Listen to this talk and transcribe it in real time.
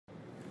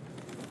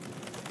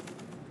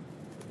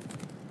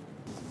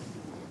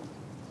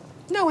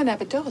No one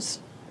ever does.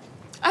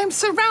 I'm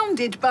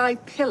surrounded by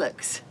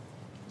pillocks.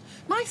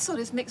 My son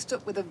is mixed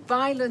up with a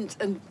violent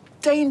and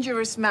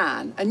dangerous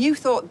man, and you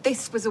thought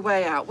this was a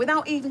way out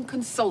without even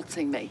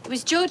consulting me. It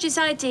was George's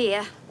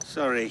idea.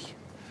 Sorry.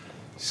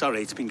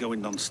 Sorry, it's been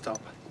going non-stop.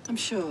 I'm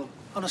sure.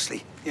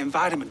 Honestly, the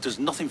environment does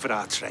nothing for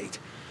our trade.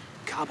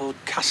 Cardboard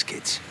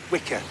caskets,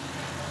 wicker,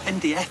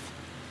 NDF.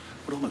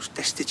 We're almost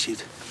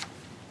destitute.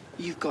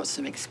 You've got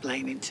some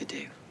explaining to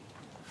do.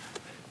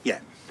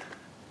 Yeah.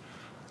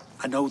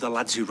 I know the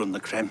lads who run the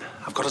creme.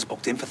 I've got us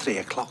booked in for 3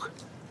 o'clock.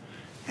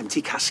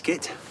 Empty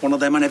casket, one of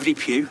them on every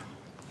pew.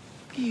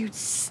 You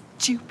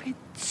stupid,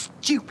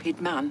 stupid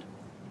man.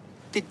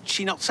 Did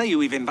she not say who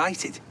we've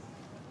invited?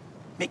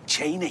 Mick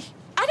Cheney.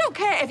 I don't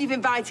care if you've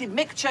invited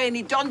Mick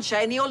Cheney, Don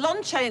Cheney or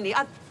Lon Cheney.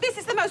 This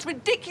is the most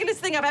ridiculous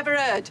thing I've ever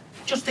heard.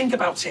 Just think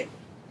about it.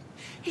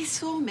 He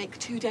saw Mick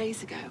 2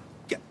 days ago.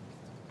 Yeah,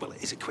 well,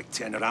 it is a quick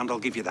turnaround, I'll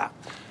give you that.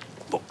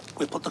 But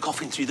we'll put the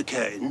coffin through the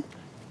curtain,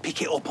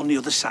 pick it up on the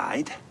other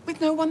side.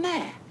 With no one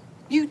there?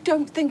 You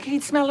don't think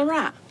he'd smell a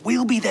rat?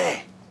 We'll be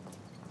there.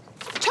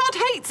 Todd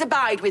hates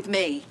abide with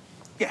me.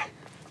 Yeah,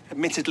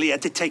 admittedly, I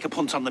did take a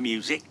punt on the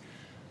music.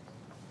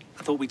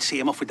 I thought we'd see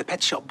him off with the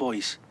Pet Shop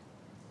Boys.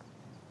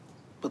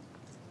 But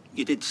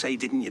you did say,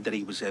 didn't you, that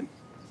he was,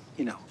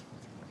 you know...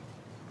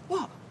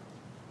 What?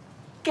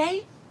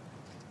 Gay?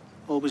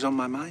 Always on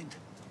my mind.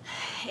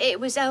 It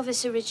was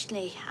Elvis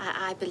originally,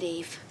 I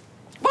believe.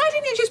 Why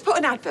didn't you just put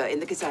an advert in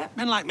the Gazette?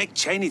 Men like Mick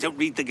Cheney don't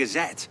read the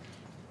Gazette.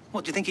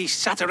 What, do you think he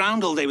sat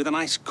around all day with a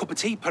nice cup of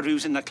tea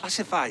perusing the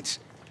classifieds?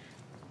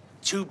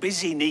 Too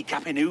busy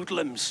kneecapping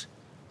hoodlums.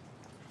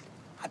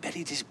 I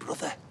buried his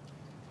brother.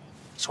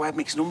 So I had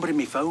Mick's number in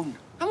my phone.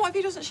 And what if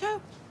he doesn't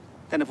show?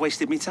 Then I've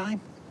wasted my time.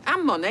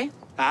 And money?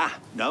 Ah,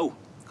 no,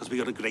 because we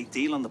got a great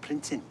deal on the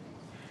printing.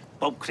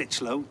 Bob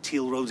Critchlow,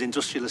 Teal Road's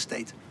industrial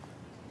estate.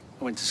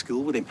 I went to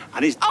school with him,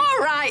 and his... All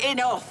right,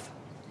 enough!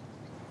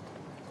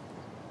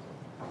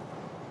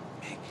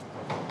 Mick.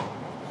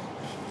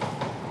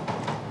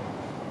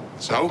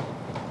 So?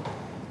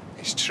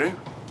 It's true?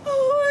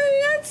 Oh,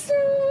 I had so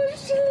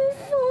much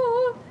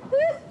before.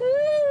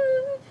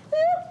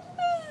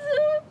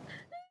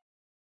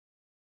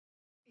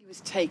 He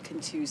was taken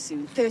too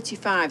soon.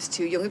 35's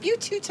too young. Have you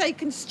two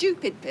taken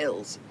stupid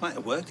pills? Might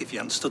have worked if you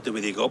hadn't stood there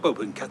with your gob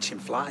open catching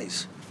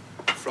flies.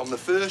 From the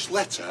first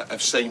letter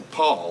of St.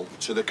 Paul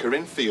to the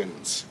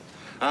Corinthians,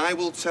 I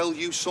will tell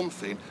you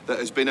something that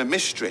has been a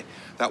mystery,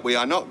 that we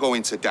are not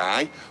going to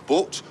die,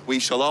 but we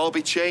shall all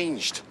be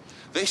changed.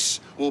 This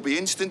will be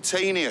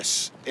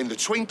instantaneous, in the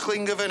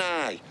twinkling of an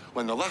eye.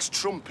 When the last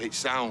trumpet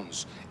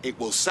sounds, it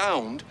will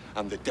sound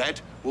and the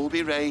dead will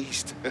be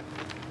raised.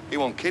 He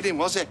wasn't kidding,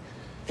 was he?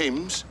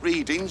 Hymns,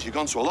 readings, you've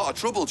gone to a lot of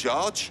trouble,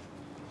 George.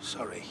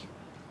 Sorry.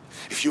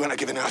 If you hadn't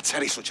given our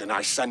Terry such a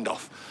nice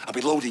send-off, I'd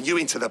be loading you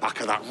into the back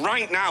of that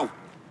right now.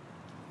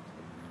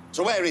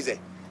 So where is he?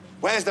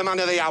 Where's the man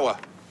of the hour?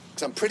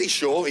 Because I'm pretty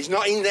sure he's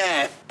not in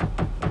there.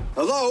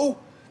 Hello?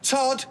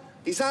 Todd,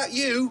 is that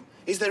you?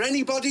 Is there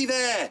anybody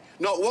there?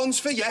 Not once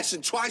for yes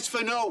and twice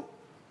for no.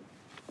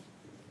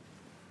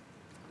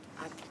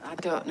 I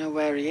don't know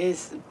where he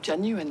is,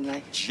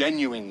 genuinely.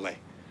 Genuinely.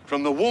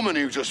 From the woman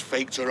who just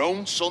faked her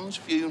own son's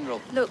funeral.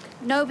 Look,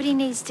 nobody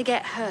needs to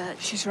get hurt.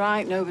 She's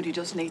right, nobody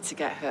does need to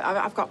get hurt.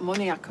 I've got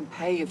money I can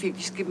pay you. If you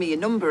just give me your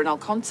number and I'll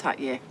contact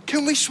you.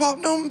 Can we swap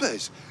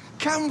numbers?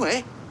 Can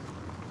we?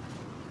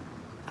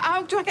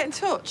 How do I get in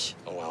touch?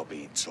 Oh, I'll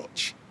be in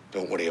touch.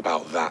 Don't worry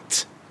about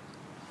that.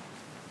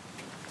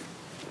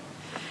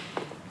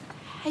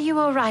 Are you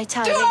all right,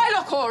 Eileen? Do I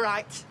look all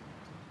right?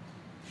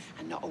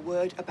 And not a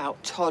word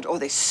about Todd or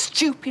this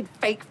stupid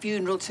fake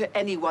funeral to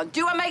anyone.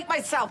 Do I make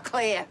myself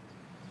clear?